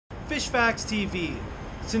Fish Facts TV.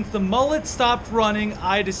 Since the mullet stopped running,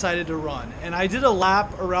 I decided to run. And I did a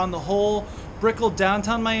lap around the whole Brickell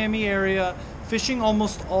downtown Miami area, fishing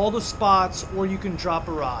almost all the spots where you can drop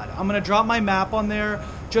a rod. I'm gonna drop my map on there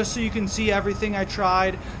just so you can see everything I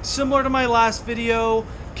tried. Similar to my last video,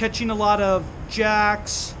 catching a lot of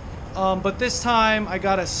jacks, but this time I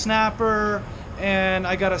got a snapper and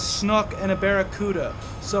I got a snook and a barracuda.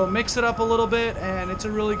 So mix it up a little bit and it's a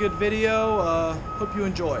really good video. Hope you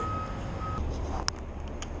enjoy.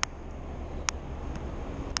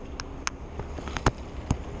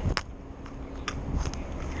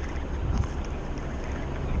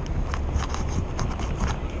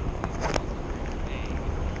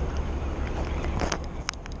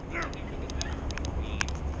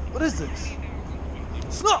 What is this?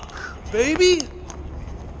 Snook, baby!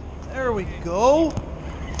 There we go.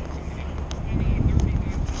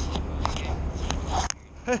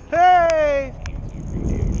 Hey, hey!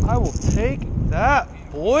 I will take that,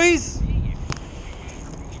 boys.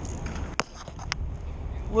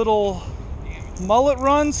 Little mullet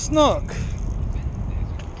run snook.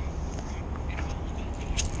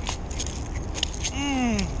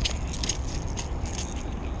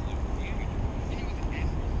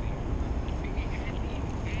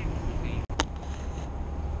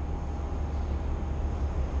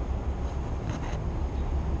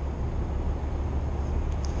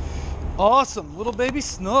 Awesome, little baby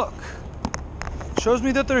snook. Shows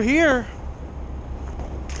me that they're here.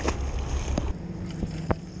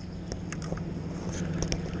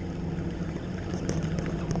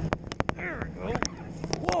 There we go.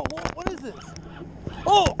 Whoa, what is this?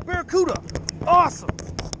 Oh, barracuda. Awesome.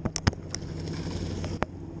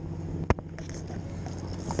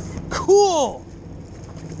 Cool.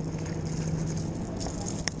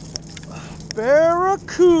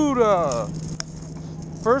 Barracuda.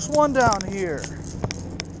 First one down here.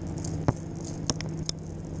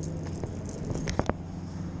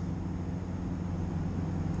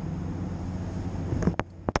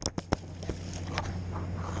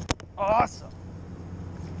 Awesome.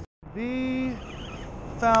 V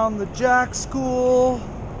found the jack school.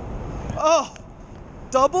 Oh,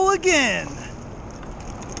 double again.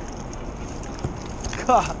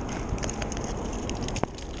 God.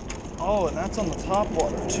 Oh, and that's on the top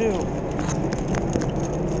water too.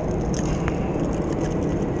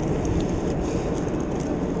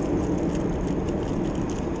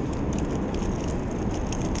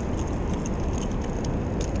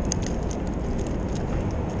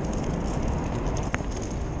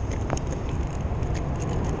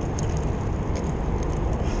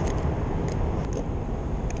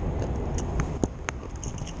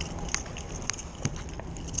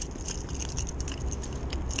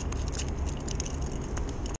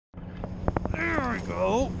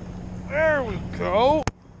 There we go.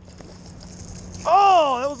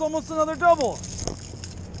 Oh, that was almost another double.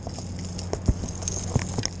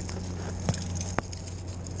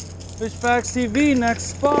 Fish Facts TV,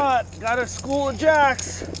 next spot. Got a school of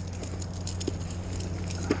jacks.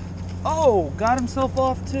 Oh, got himself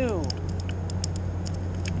off too.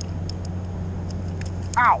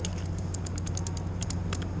 Ow.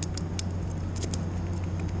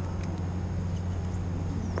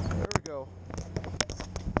 There we go.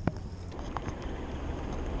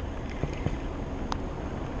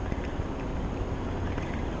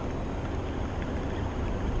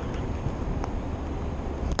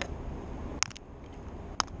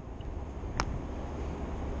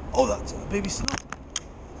 Oh, that's a baby snook.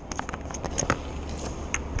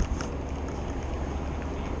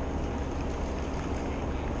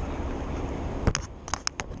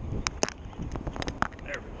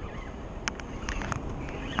 There we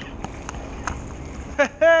go.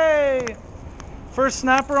 Hey! First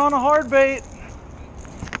snapper on a hard bait.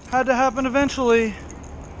 Had to happen eventually.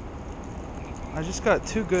 I just got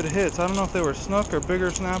two good hits. I don't know if they were snook or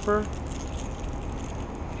bigger snapper.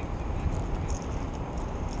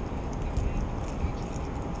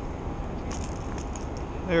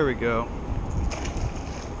 There we go.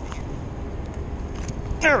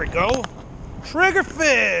 There we go.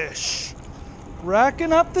 Triggerfish.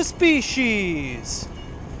 Racking up the species.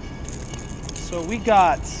 So we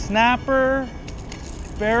got snapper,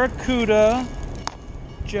 barracuda,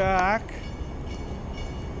 jack,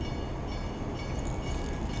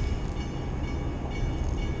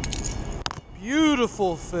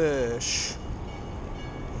 beautiful fish.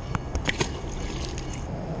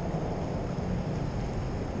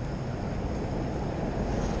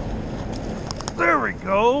 There we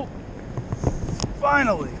go.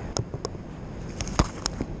 Finally.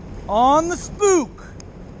 On the spook.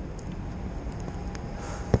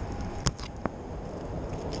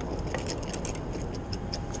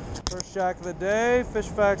 First jack of the day, Fish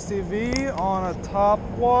Facts TV on a top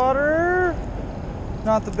water.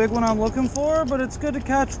 Not the big one I'm looking for, but it's good to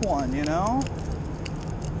catch one, you know?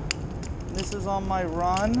 This is on my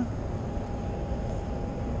run.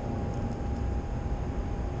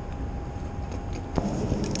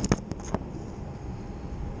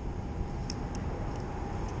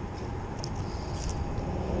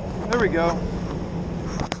 There we go.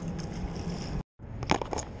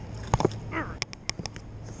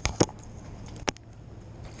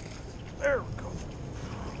 There we go.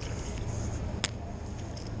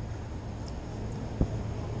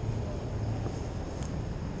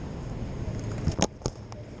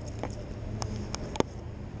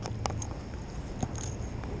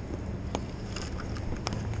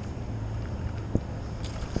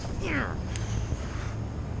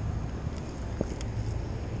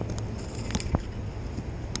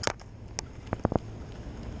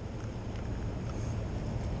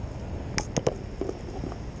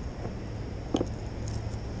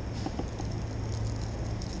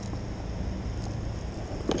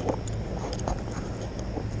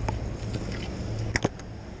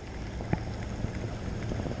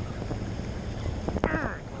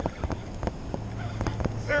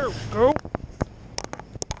 There we go.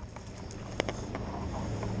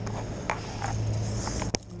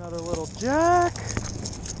 Another little jack.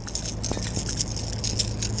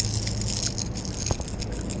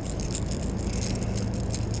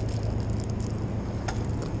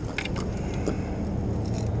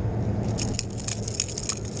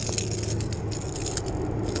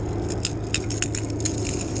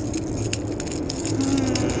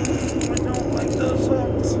 I don't like those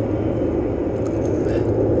hooks.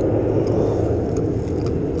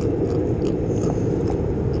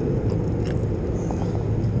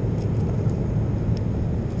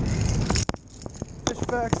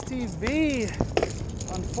 Facts TV.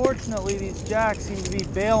 Unfortunately, these jacks seem to be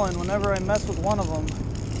bailing whenever I mess with one of them.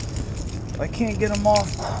 I can't get them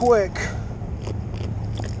off quick.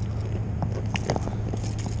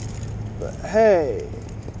 But hey,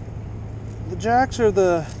 the jacks are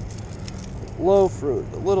the low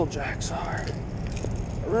fruit. The little jacks are.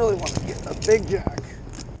 I really want to get a big jack.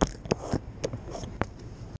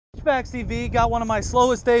 Facts TV got one of my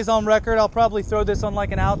slowest days on record. I'll probably throw this on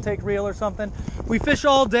like an outtake reel or something. We fish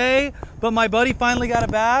all day, but my buddy finally got a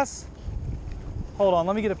bass. Hold on,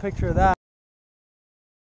 let me get a picture of that.